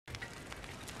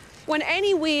When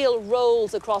any wheel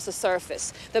rolls across a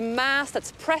surface, the mass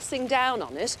that's pressing down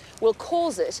on it will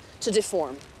cause it to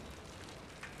deform.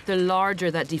 The larger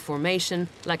that deformation,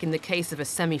 like in the case of a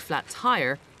semi-flat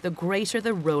tyre, the greater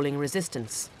the rolling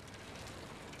resistance.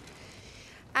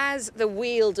 As the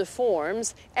wheel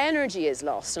deforms, energy is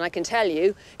lost, and I can tell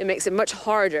you, it makes it much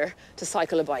harder to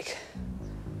cycle a bike.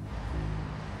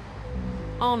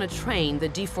 On a train, the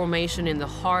deformation in the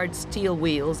hard steel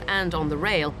wheels and on the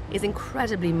rail is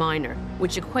incredibly minor,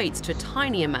 which equates to a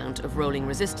tiny amount of rolling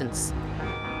resistance.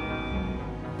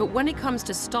 But when it comes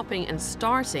to stopping and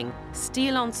starting,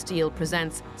 steel on steel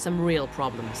presents some real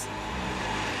problems.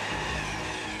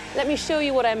 Let me show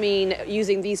you what I mean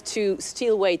using these two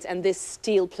steel weights and this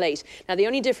steel plate. Now, the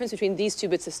only difference between these two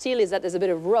bits of steel is that there's a bit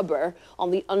of rubber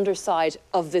on the underside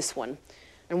of this one.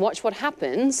 And watch what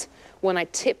happens when I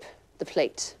tip the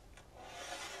plate.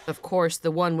 Of course,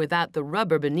 the one without the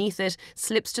rubber beneath it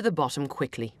slips to the bottom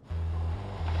quickly.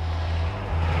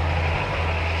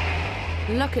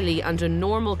 Luckily, under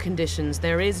normal conditions,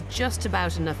 there is just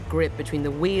about enough grip between the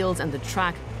wheels and the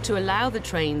track to allow the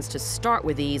trains to start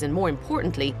with ease and, more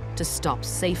importantly, to stop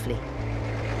safely.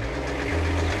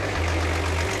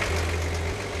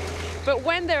 But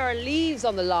when there are leaves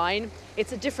on the line,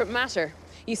 it's a different matter.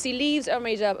 You see, leaves are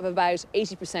made up of about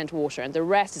 80% water, and the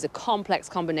rest is a complex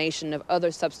combination of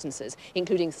other substances,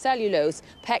 including cellulose,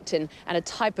 pectin, and a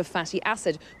type of fatty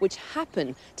acid, which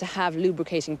happen to have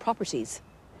lubricating properties.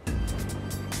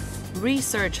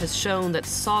 Research has shown that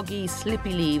soggy,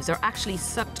 slippy leaves are actually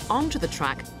sucked onto the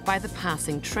track by the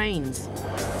passing trains.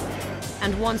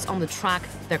 And once on the track,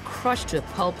 they're crushed to a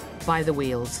pulp by the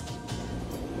wheels.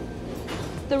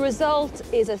 The result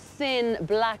is a thin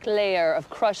black layer of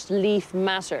crushed leaf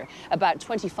matter, about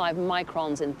 25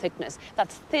 microns in thickness.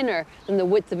 That's thinner than the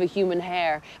width of a human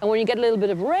hair. And when you get a little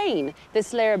bit of rain,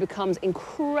 this layer becomes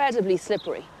incredibly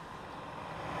slippery.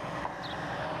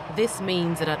 This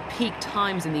means that at peak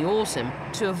times in the autumn,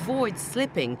 to avoid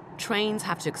slipping, trains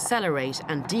have to accelerate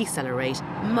and decelerate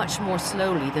much more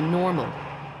slowly than normal,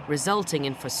 resulting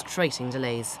in frustrating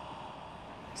delays.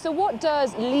 So what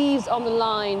does leaves on the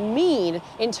line mean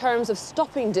in terms of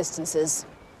stopping distances?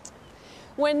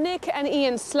 When Nick and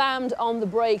Ian slammed on the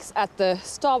brakes at the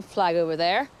stop flag over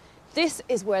there, this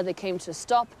is where they came to a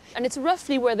stop, and it's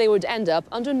roughly where they would end up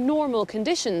under normal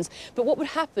conditions. But what would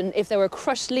happen if there were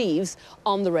crushed leaves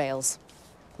on the rails?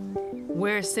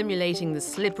 We're simulating the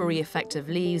slippery effect of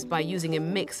leaves by using a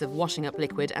mix of washing up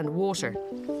liquid and water.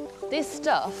 This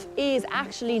stuff is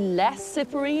actually less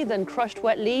slippery than crushed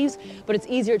wet leaves, but it's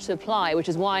easier to apply, which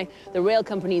is why the rail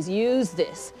companies use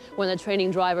this when they're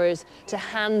training drivers to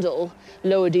handle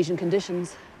low adhesion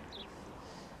conditions.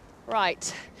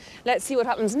 Right, let's see what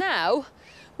happens now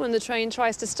when the train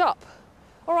tries to stop.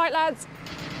 All right, lads.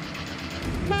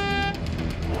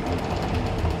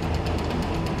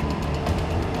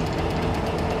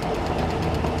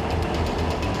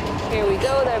 Here we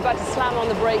go, they're about to slam on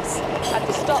the brakes at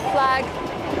the stop flag.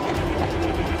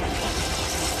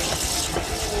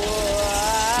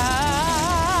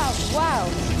 Wow.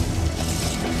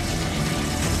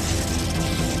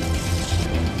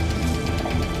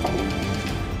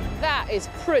 That is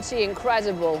pretty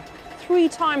incredible. 3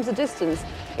 times the distance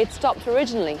it stopped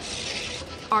originally.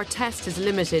 Our test is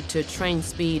limited to a train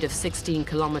speed of 16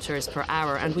 kilometers per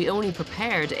hour, and we only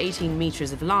prepared 18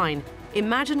 meters of line.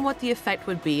 Imagine what the effect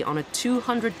would be on a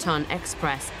 200-ton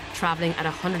express traveling at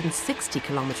 160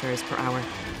 kilometers per hour.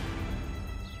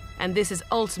 And this is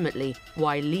ultimately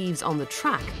why leaves on the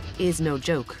track is no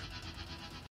joke.